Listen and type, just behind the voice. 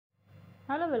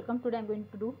Hello, welcome. Today I am going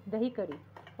to do dahi kadhi.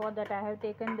 For that I have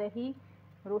taken dahi,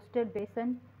 roasted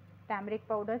besan, turmeric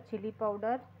powder, chili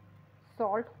powder,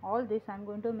 salt. All this I am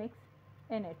going to mix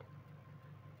in it.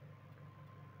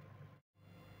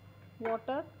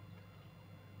 Water.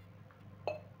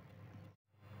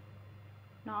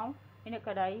 Now in a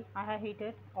kadai I have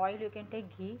heated oil. You can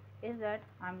take ghee. Is that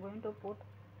I am going to put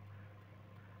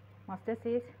mustard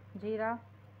seeds, jeera,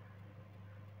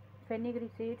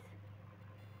 fenugreek seeds,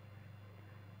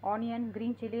 onion,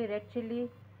 green chili, red chili,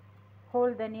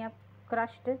 whole dhania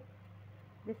crushed.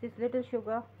 This is little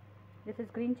sugar. This is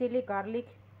green chili, garlic,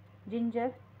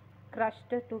 ginger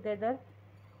crushed together.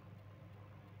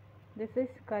 This is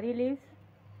curry leaves.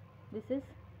 This is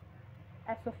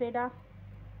asafoetida,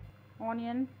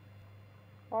 onion.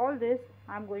 All this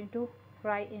I am going to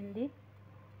fry in the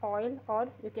oil, or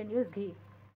you can use ghee.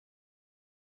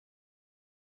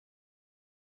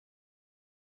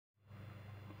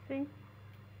 See,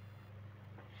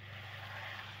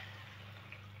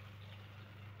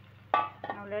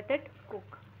 now let it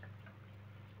cook.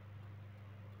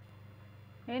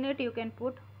 In it you can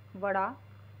put vada,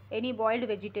 any boiled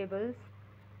vegetables,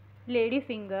 lady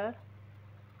finger,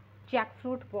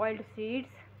 jackfruit boiled seeds,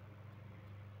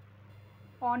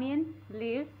 onion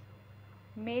leaves,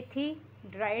 methi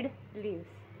dried leaves.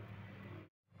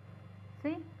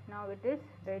 See, now it is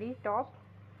ready. Top,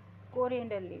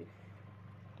 coriander leaves.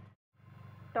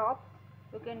 Top,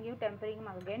 you can give tempering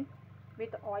again with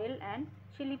oil and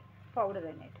chili powder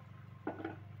in it.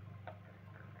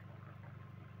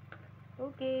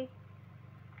 Okay,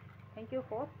 thank you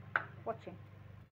for watching.